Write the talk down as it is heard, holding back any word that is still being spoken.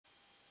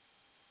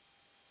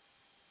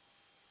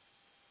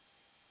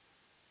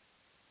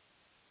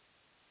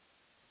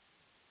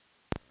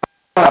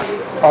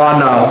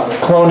On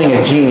cloning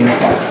a gene,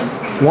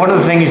 one of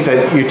the things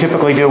that you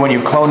typically do when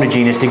you clone a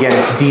gene is to get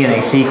its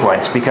DNA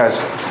sequence, because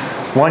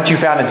once you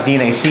found its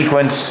DNA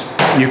sequence,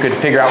 you could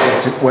figure out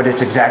what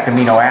its exact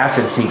amino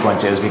acid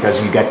sequence is, because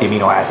you get the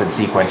amino acid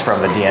sequence from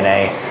the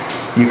DNA.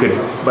 You could,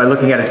 by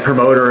looking at its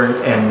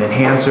promoter and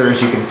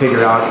enhancers, you can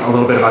figure out a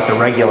little bit about the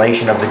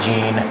regulation of the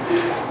gene.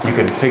 You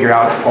can figure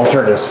out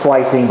alternative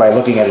splicing by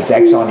looking at its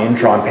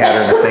exon-intron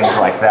pattern and things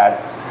like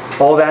that.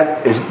 All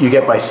that is you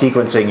get by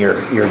sequencing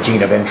your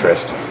gene of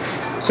interest.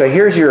 So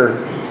here's your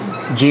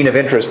gene of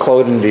interest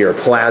cloned into your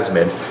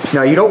plasmid.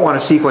 Now you don't want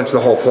to sequence the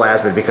whole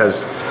plasmid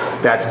because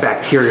that's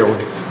bacterial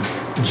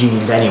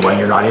genes anyway,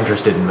 you're not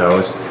interested in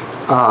those.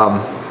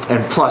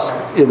 And plus,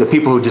 the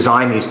people who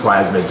design these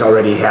plasmids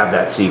already have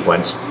that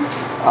sequence.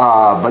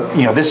 But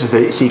you know, this is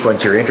the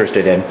sequence you're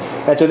interested in.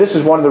 And so this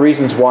is one of the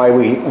reasons why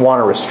we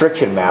want a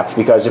restriction map,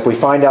 because if we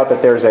find out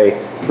that there's a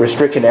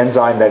restriction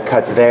enzyme that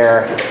cuts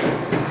there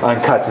and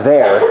cuts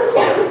there,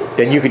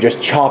 then you can just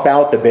chop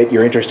out the bit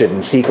you're interested in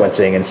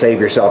sequencing and save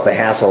yourself the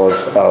hassle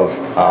of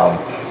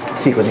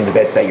sequencing the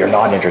bit that you're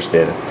not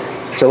interested in.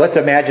 So let's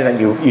imagine that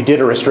you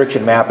did a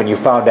restriction map and you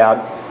found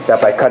out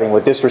that by cutting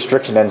with this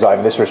restriction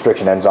enzyme,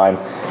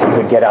 you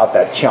could get out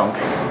that chunk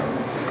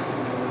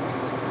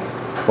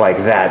like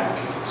that.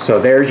 So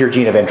there's your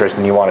gene of interest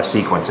and you want to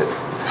sequence it.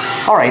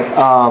 All right.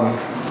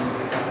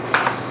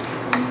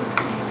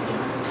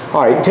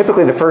 All right,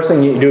 typically the first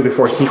thing you do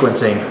before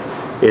sequencing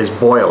is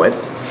boil it.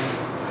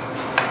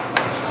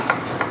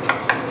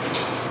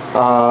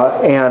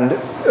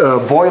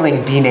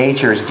 Boiling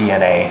denatures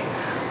DNA,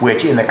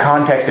 which in the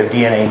context of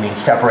DNA means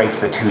separates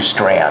the two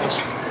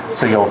strands.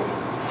 So you'll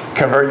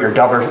convert your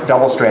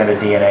double-stranded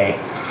DNA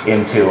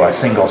into a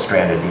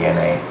single-stranded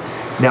DNA.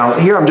 Now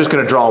here I'm just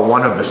going to draw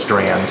one of the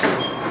strands,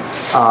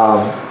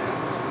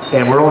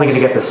 and we're only going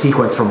to get the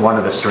sequence from one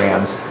of the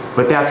strands,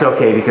 but that's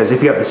okay because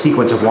if you have the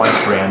sequence of one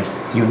strand,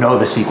 you know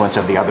the sequence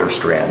of the other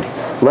strand.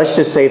 Let's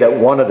just say that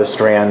one of the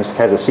strands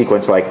has a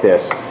sequence like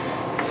this,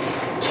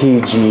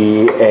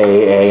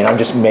 TGAA, and I'm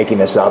just making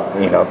this up,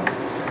 you know,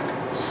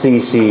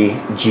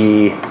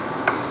 CCGCAT,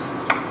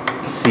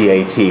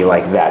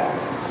 like that.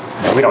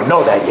 Now, we don't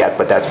know that yet,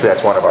 but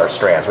that's one of our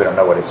strands. We don't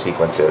know what its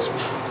sequence is.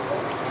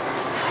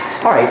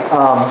 All right,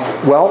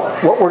 well,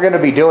 what we're going to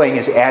be doing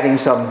is adding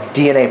some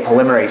DNA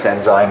polymerase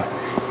enzyme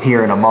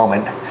here in a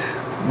moment.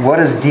 What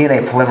does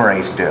DNA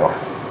polymerase do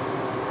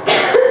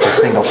to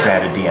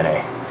single-stranded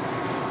DNA?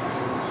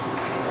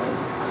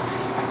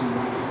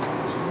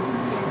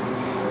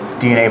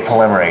 DNA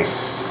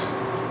polymerase.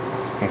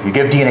 If you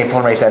give DNA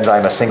polymerase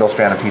enzyme a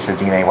single-stranded piece of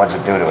DNA, what does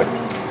it do to it?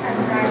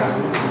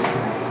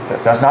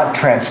 It does not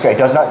transcribe. It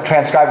does not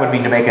transcribe would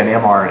mean to make an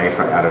mRNA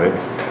out of it,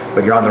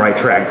 but you're on the right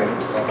track.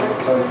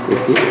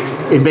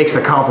 It makes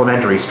the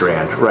complementary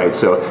strand, right?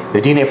 So the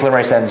DNA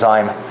polymerase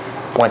enzyme,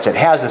 once it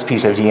has this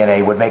piece of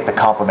DNA, would make the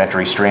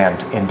complementary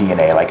strand in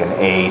DNA, like an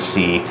A,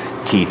 C,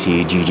 T,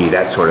 T, G, G,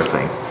 that sort of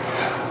thing.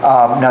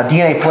 Now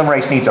DNA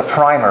polymerase needs a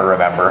primer,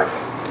 remember,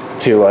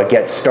 to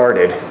get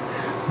started.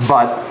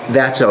 But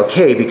that's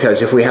okay,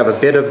 because if we have a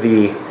bit of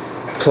the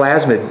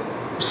plasmid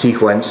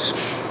sequence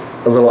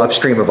a little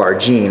upstream of our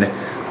gene,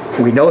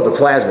 we know the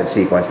plasmid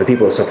sequence. The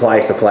people who supply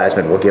us the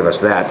plasmid will give us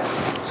that.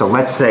 So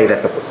let's say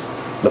that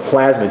the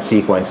plasmid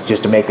sequence,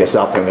 just to make this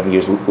up, I'm going to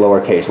use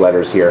lowercase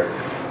letters here.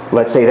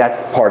 Let's say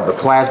that's part of the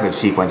plasmid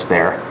sequence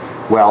there.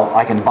 Well,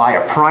 I can buy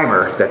a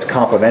primer that's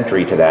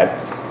complementary to that.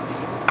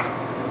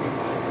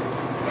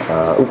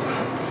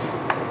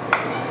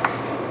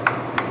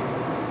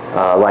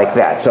 Like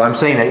that. So I'm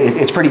saying that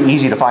it's pretty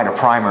easy to find a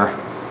primer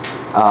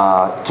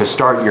to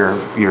start your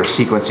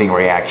sequencing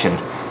reaction,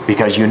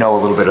 because you know a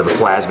little bit of the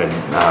plasmid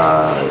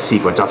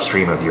sequence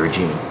upstream of your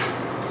gene.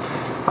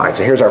 All right,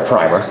 so here's our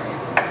primer.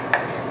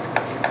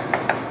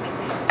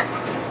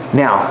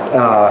 Now,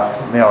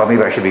 you know,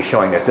 maybe I should be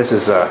showing this. This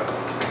is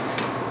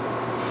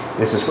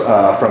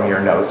from your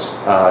notes.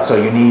 So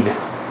you need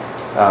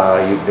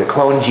the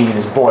clone gene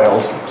is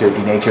boiled to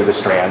denature the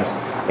strands,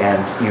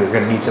 and you're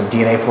going to need some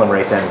DNA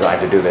polymerase enzyme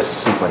to do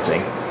this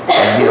sequencing.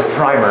 And you need a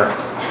primer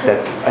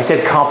that's, I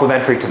said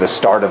complementary to the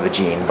start of the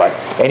gene, but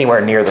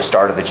anywhere near the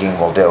start of the gene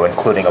will do,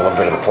 including a little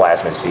bit of the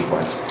plasmid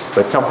sequence.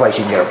 But someplace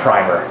you can get a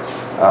primer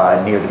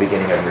near the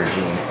beginning of your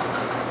gene.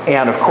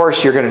 And of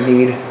course you're going to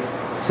need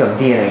some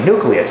DNA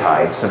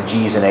nucleotides, some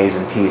G's and A's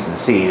and T's and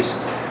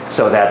C's,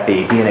 so that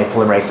the DNA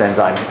polymerase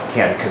enzyme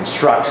can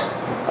construct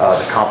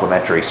the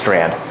complementary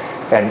strand.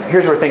 And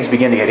here's where things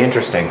begin to get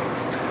interesting.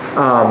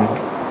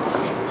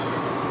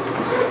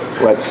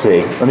 Let's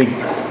see. Let me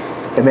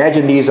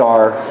imagine these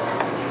are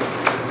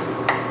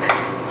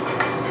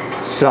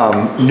some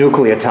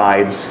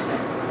nucleotides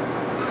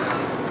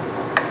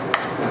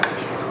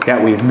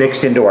that we've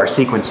mixed into our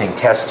sequencing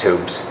test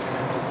tubes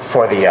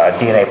for the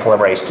DNA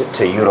polymerase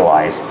to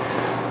utilize.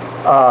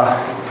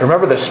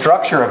 Remember the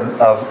structure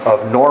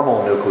of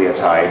normal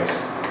nucleotides.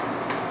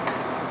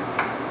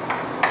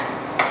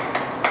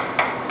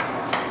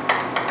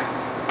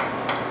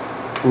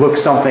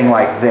 Looks something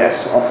like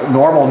this.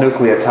 Normal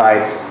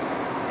nucleotides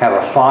have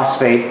a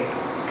phosphate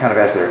kind of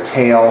as their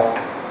tail,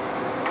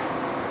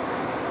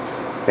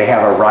 They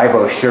have a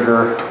ribose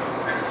sugar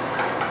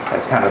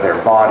as kind of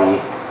their body,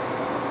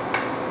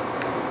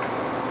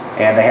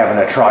 and they have a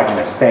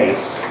nitrogenous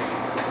base,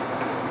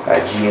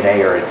 a G and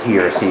A or a T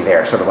or a C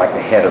there, sort of like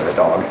the head of the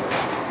dog.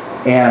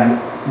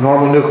 And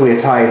normal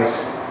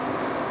nucleotides,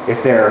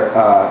 if they're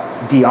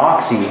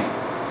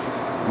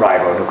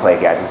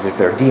deoxyribonucleic acids, if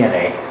they're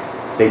DNA,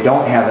 they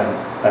don't have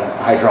a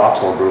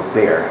hydroxyl group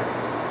there.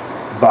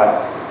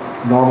 But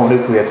normal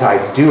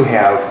nucleotides do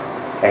have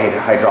a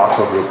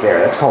hydroxyl group there.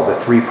 That's called the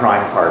 3'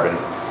 carbon.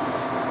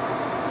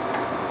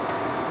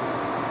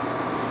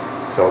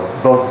 So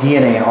both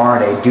DNA and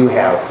RNA do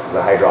have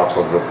the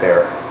hydroxyl group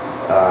there.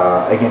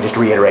 Again, just to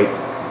reiterate,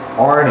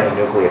 RNA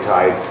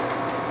nucleotides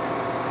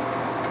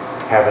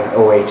have an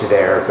OH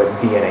there, but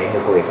DNA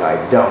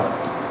nucleotides don't.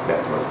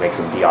 That's what makes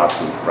them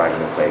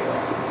deoxyribonucleic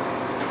acid.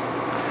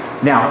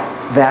 Now,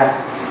 that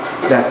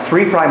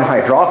 3'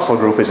 hydroxyl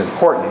group is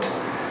important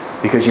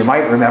because you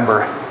might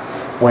remember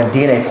when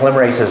DNA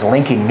polymerase is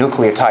linking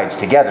nucleotides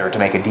together to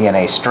make a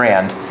DNA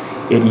strand,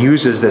 it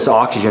uses this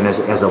oxygen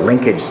as a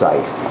linkage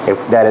site.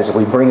 That is, if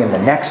we bring in the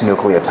next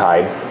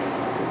nucleotide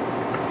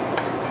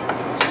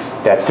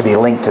that's to be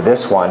linked to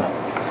this one,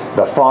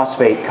 the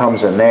phosphate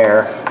comes in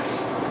there,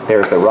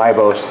 there's the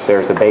ribose,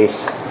 there's the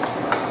base,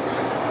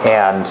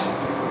 and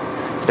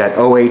that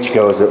OH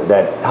goes,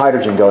 that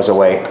hydrogen goes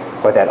away,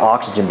 but that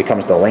oxygen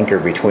becomes the linker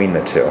between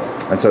the two.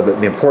 And so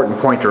the important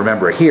point to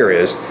remember here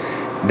is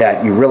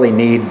that you really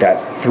need that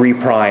 3'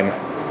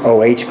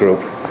 OH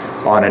group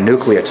on a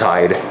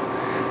nucleotide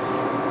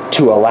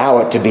to allow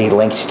it to be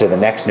linked to the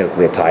next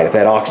nucleotide. If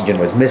that oxygen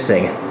was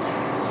missing,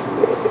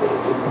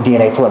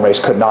 DNA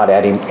polymerase could not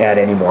add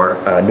any more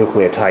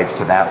nucleotides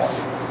to that one.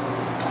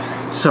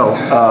 So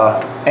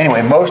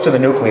anyway, most of the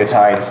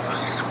nucleotides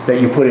that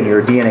you put in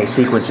your DNA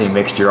sequencing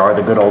mixture are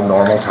the good old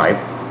normal type,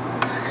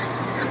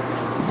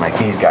 like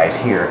these guys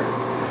here.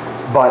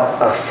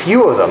 But a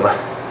few of them,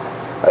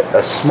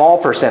 a small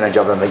percentage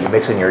of them that you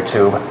mix in your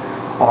tube,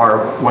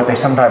 are what they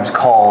sometimes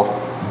call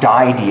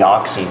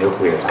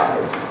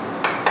dideoxynucleotides.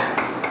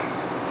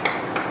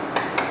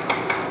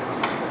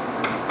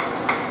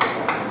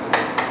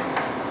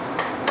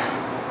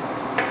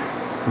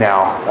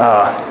 Now,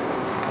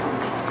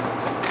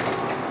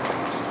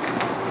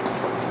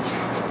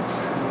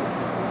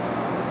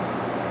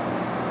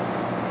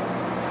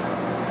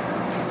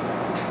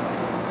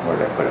 where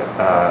did I put it?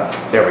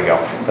 There we go.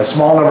 A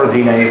small number of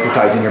DNA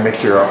nucleotides in your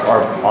mixture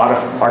are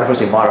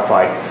artificially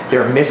modified.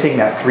 They're missing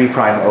that 3'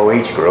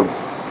 OH group.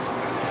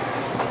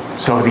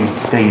 So these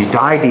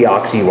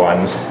dideoxy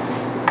ones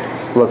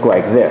look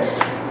like this.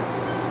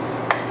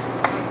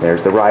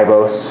 There's the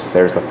ribose,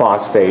 there's the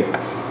phosphate,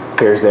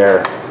 here's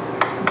their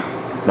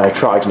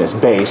nitrogenous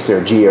base,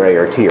 their G or A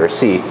or T or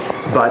C,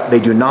 but they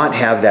do not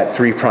have that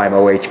 3'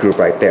 OH group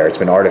right there. It's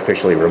been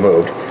artificially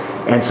removed.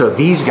 And so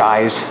these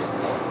guys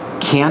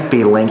can't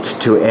be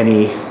linked to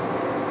any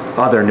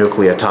other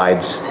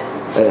nucleotides,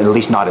 at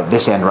least not at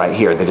this end right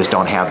here. They just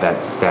don't have that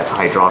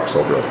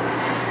hydroxyl group.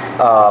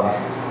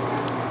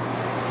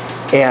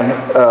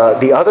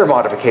 The other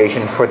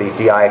modification for these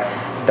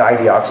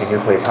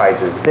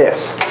dideoxynucleotides is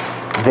this.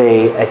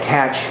 They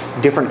attach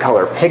different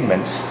color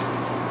pigments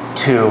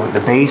to the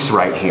base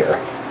right here.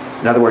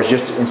 In other words,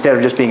 just instead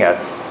of just being a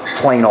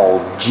plain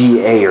old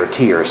G, A, or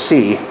T, or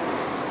C,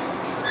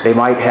 they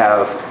might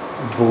have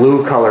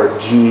blue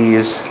colored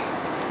G's,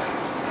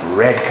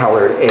 red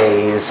colored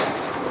A's,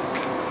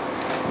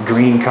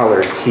 green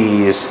colored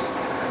T's,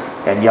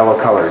 and yellow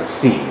colored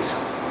C's,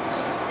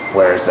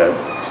 whereas the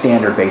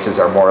standard bases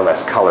are more or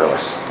less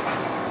colorless.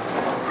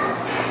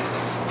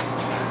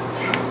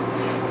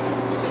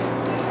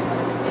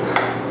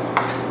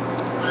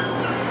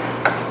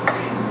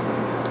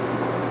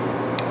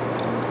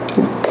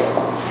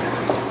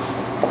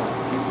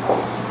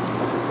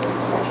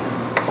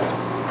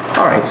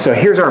 So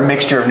here's our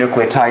mixture of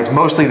nucleotides,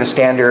 mostly the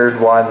standard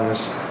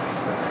ones,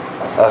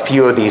 a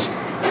few of these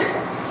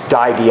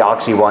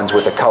dideoxy ones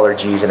with the colored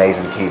G's and A's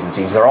and T's and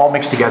C's. They're all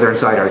mixed together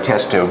inside our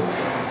test tube.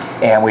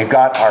 And we've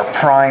got our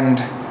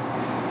primed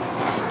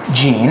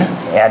gene,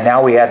 and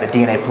now we add the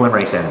DNA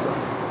polymerase enzyme.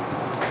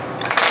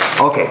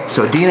 Okay,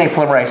 so DNA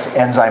polymerase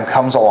enzyme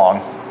comes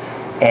along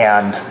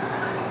and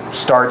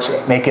starts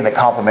making the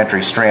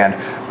complementary strand.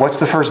 What's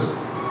the first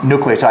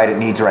nucleotide it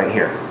needs right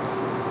here?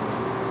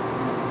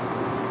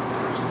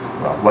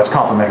 Well, what's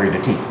complementary to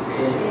T?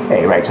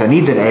 A, right, so it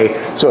needs an A.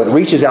 So it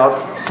reaches out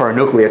for a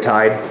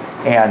nucleotide,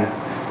 and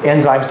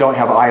enzymes don't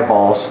have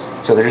eyeballs,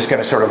 so they're just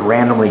going to sort of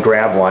randomly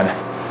grab one.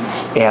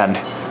 And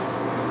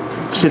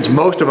since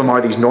most of them are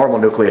these normal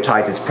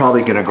nucleotides, it's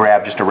probably going to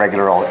grab just a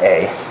regular old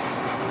A,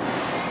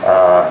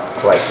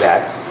 like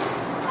that.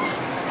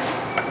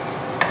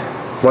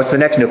 What's the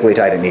next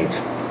nucleotide it needs?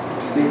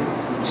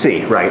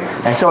 C, right.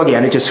 And so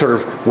again, it just sort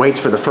of waits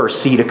for the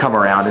first C to come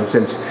around, and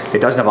since it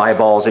doesn't have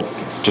eyeballs, it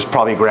just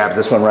probably grabs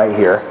this one right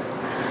here,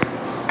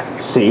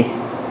 C.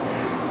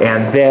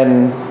 And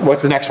then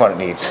what's the next one it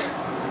needs?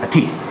 A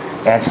T.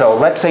 And so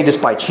let's say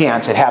just by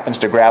chance it happens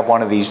to grab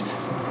one of these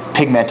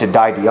pigmented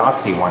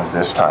dideoxy ones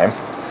this time.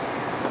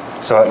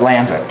 So it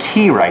lands a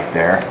T right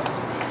there.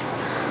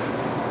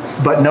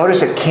 But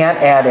notice it can't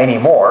add any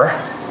more.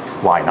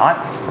 Why not?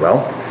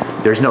 Well,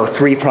 there's no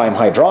 3'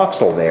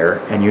 hydroxyl there,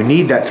 and you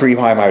need that 3'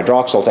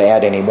 hydroxyl to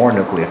add any more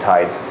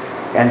nucleotides.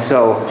 And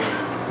so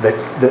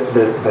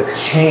the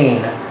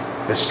chain,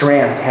 the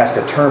strand has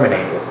to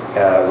terminate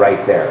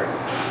right there.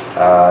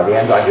 The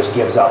enzyme just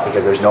gives up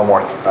because there's no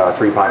more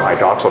 3'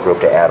 hydroxyl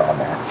group to add on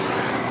there.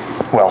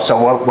 Well,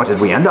 so what did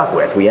we end up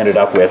with? We ended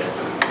up with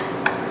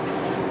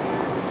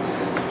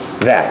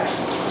that.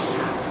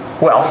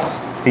 Well,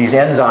 these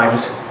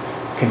enzymes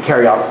can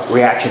carry out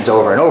reactions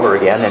over and over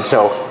again, and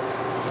so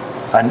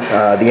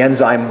the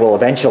enzyme will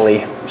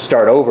eventually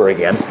start over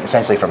again,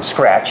 essentially from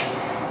scratch.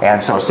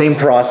 And so same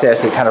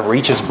process, it kind of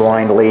reaches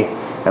blindly,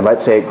 and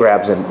let's say it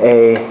grabs an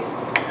A,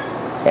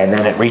 and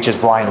then it reaches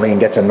blindly and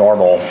gets a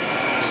normal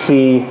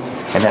C,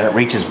 and then it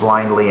reaches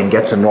blindly and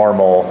gets a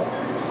normal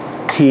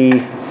T,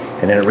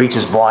 and then it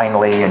reaches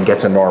blindly and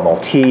gets a normal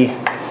T,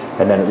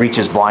 and then it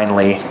reaches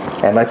blindly,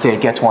 and let's say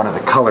it gets one of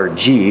the colored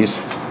G's,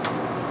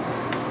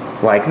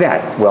 like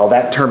that. Well,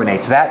 that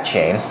terminates that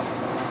chain,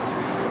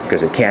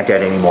 because it can't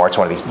add any more. It's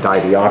one of these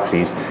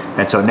dideoxys.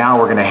 And so now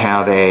we're going to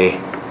have a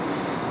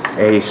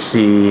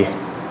C,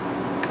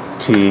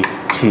 T,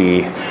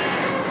 T,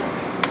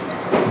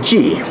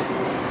 G.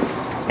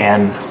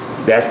 And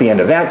that's the end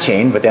of that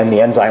chain, but then the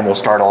enzyme will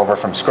start all over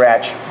from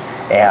scratch,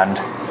 and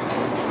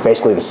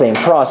basically the same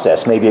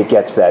process. Maybe it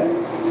gets that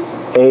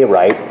A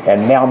right,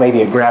 and now maybe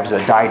it grabs a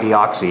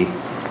dideoxy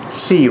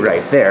C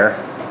right there,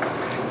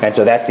 and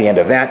so that's the end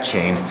of that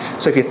chain.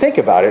 So if you think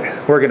about it,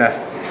 we're going to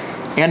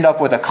end up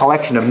with a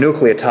collection of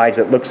nucleotides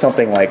that look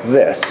something like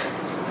this.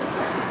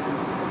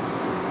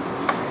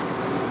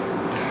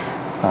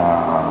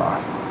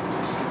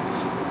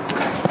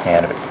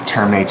 And if it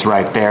terminates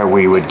right there,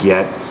 we would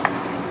get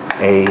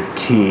A,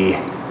 T,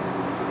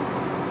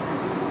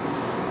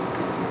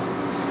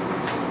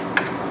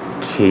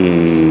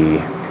 T,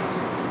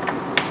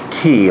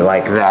 T,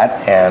 like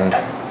that, and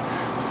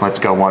let's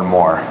go one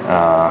more.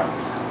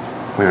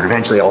 We would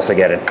eventually also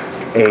get an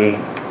A,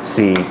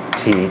 C,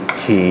 T,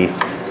 T,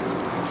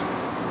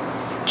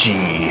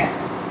 G,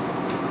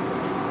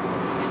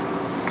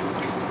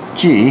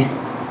 G,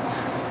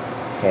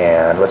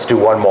 and let's do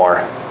one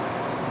more.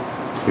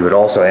 You would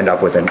also end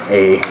up with an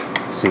A,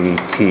 C,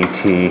 T,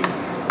 T,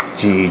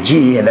 G,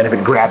 G, and then if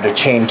it grabbed a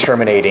chain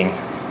terminating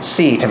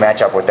C to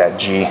match up with that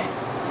G,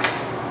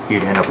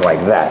 you'd end up like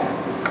that.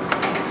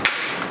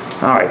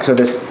 All right, so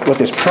what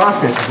this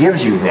process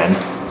gives you then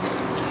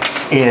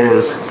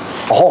is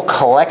a whole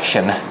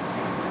collection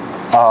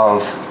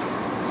of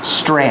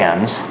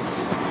strands.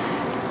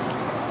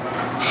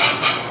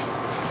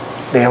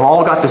 They have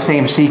all got the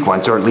same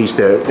sequence, or at least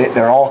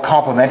they're all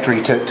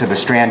complementary to the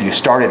strand you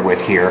started with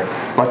here,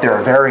 but there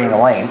are varying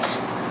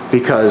lengths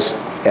because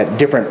at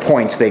different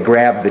points they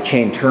grab the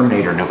chain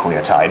terminator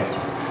nucleotide.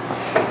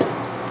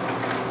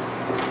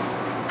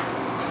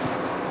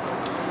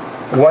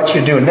 What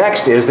you do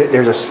next is that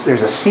there's a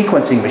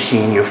sequencing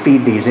machine you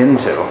feed these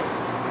into.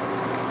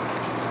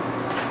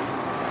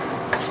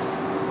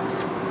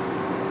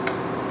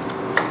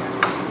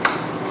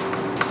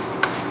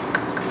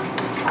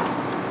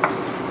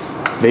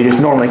 They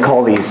just normally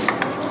call these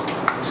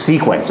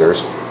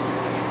sequencers.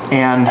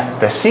 And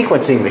the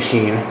sequencing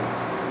machine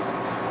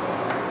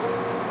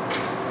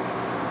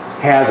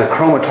has a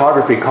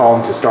chromatography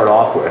column to start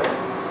off with.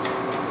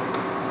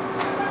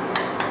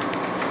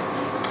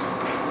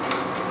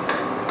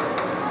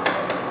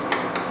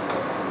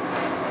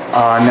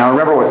 Now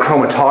remember what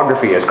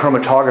chromatography is.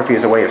 Chromatography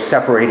is a way of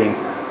separating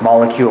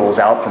molecules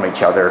out from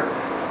each other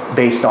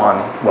based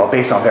on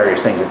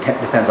various things. It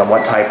depends on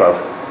what type of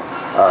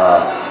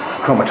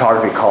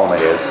chromatography column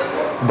it is.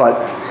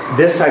 But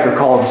this type of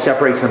column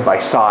separates them by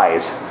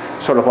size,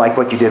 sort of like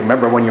what you did.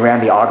 Remember when you ran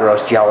the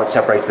agarose gel, it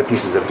separates the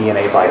pieces of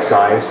DNA by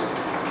size?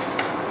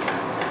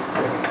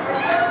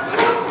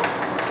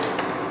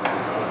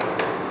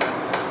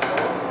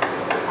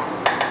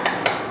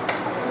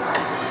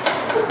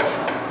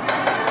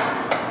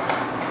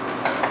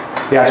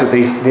 That's what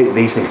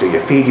these things do. You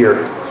feed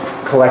your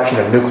collection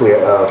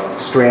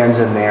of strands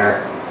in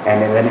there, and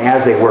then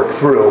as they work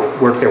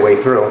their way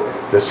through,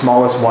 the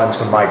smallest ones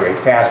can migrate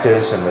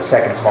fastest, and the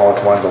second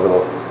smallest one's a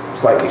little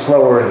slightly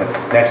slower, and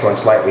the next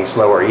one's slightly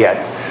slower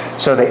yet.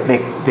 So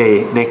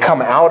they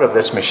come out of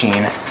this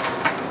machine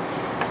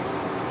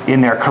in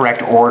their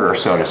correct order,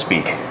 so to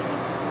speak.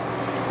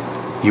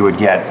 You would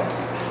get,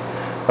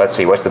 let's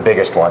see, what's the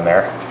biggest one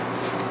there?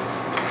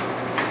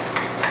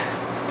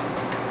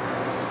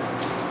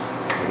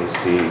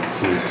 C,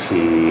 T,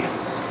 T,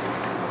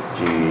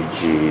 G,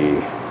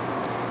 G,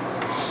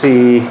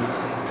 C.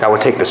 That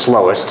would take the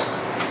slowest,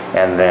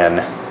 and then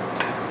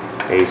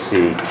A,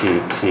 C, T,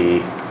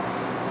 T,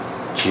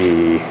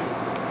 G.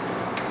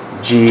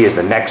 G is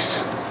the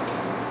next,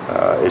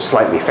 is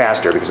slightly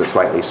faster because it's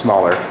slightly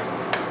smaller.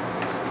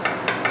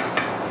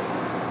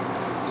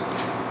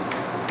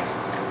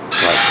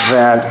 Like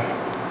that.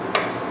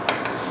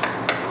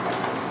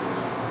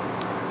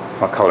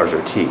 What colors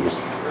are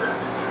T's?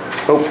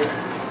 Oh.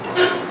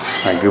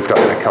 I goofed up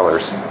the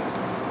colors.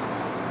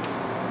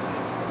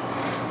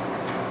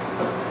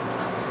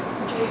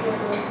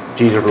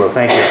 G's are blue,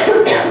 thank you.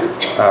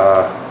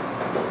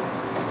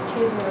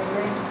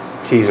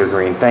 T's are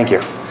green, thank you.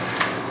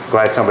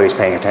 Glad somebody's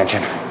paying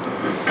attention.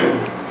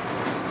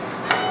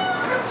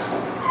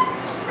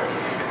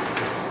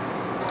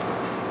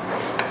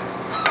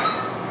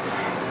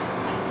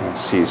 And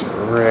C's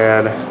are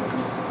red,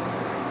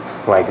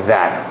 like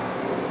that.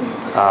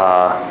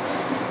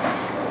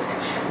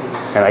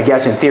 And I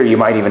guess in theory you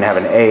might even have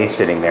an A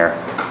sitting there.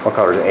 What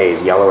color is A?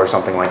 Is yellow or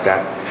something like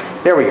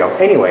that? There we go.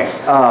 Anyway,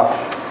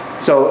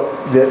 so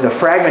the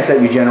fragments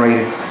that you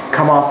generated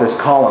come off this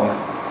column,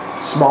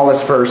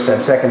 smallest first and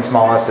second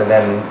smallest, and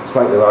then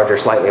slightly larger,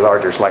 slightly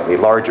larger, slightly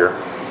larger.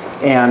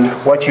 And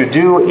what you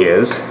do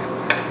is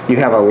you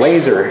have a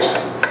laser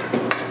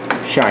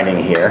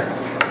shining here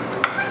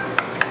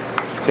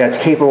that's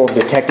capable of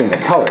detecting the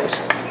colors.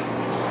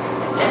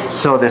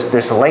 So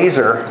this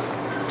laser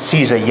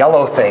sees a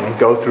yellow thing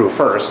go through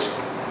first,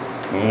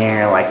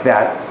 like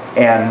that,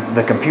 and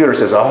the computer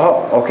says,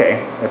 oh,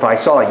 okay, if I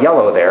saw a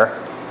yellow there,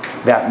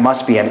 that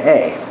must be an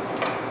A.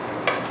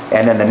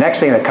 And then the next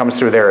thing that comes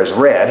through there is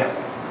red,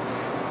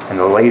 and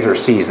the laser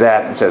sees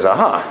that and says,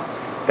 aha,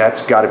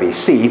 that's got to be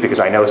C, because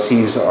I know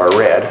C's are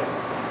red.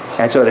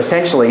 And so it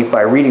essentially,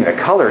 by reading the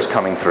colors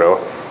coming through,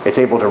 it's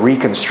able to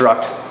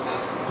reconstruct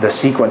the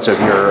sequence of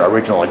your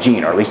original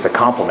gene, or at least the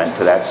complement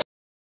to that